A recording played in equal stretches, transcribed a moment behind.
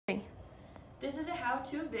This is a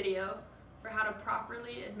how-to video for how to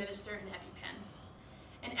properly administer an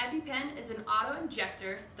EpiPen. An EpiPen is an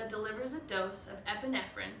auto-injector that delivers a dose of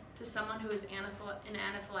epinephrine to someone who is in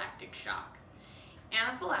anaphylactic shock.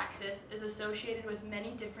 Anaphylaxis is associated with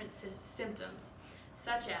many different symptoms,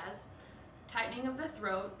 such as tightening of the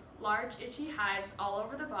throat, large itchy hives all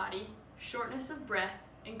over the body, shortness of breath,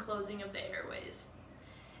 and closing of the airways.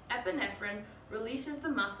 Epinephrine releases the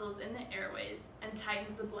muscles in the airways and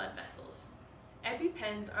tightens the blood vessels.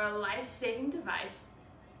 EpiPens are a life-saving device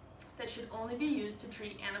that should only be used to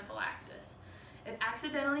treat anaphylaxis. If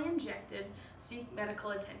accidentally injected, seek medical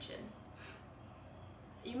attention.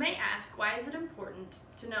 You may ask, why is it important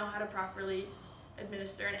to know how to properly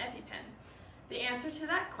administer an EpiPen? The answer to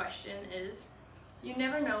that question is, you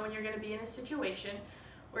never know when you're going to be in a situation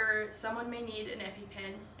where someone may need an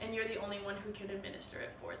EpiPen and you're the only one who can administer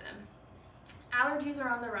it for them. Allergies are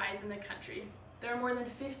on the rise in the country. There are more than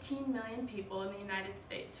 15 million people in the United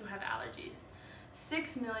States who have allergies.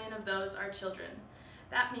 6 million of those are children.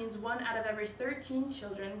 That means 1 out of every 13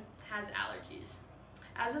 children has allergies.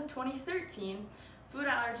 As of 2013, food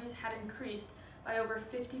allergies had increased by over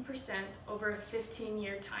 50% over a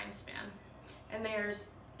 15-year time span, and they are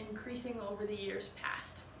increasing over the years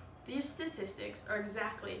past. These statistics are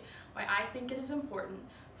exactly why I think it is important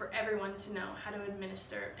for everyone to know how to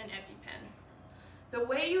administer an EpiPen. The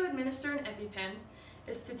way you administer an EpiPen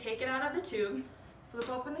is to take it out of the tube, flip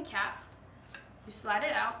open the cap, you slide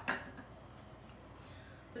it out.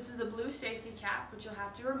 This is the blue safety cap, which you'll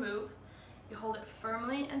have to remove. You hold it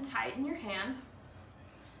firmly and tight in your hand.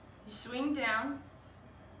 You swing down,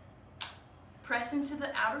 press into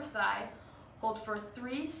the outer thigh, hold for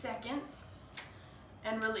 3 seconds,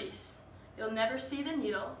 and release. You'll never see the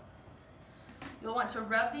needle. You'll want to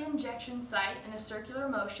rub the injection site in a circular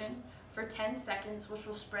motion for 10 seconds, which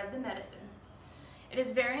will spread the medicine. It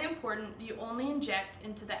is very important that you only inject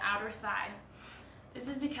into the outer thigh. This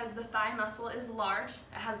is because the thigh muscle is large,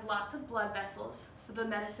 it has lots of blood vessels, so the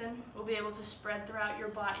medicine will be able to spread throughout your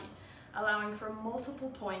body, allowing for multiple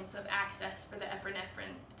points of access for the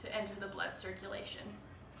epinephrine to enter the blood circulation.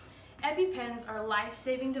 EpiPens are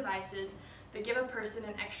life-saving devices that give a person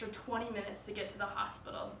an extra 20 minutes to get to the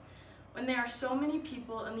hospital. When there are so many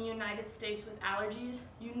people in the United States with allergies,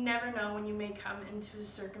 you never know when you may come into a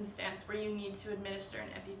circumstance where you need to administer an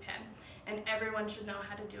EpiPen, and everyone should know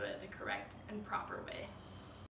how to do it the correct and proper way.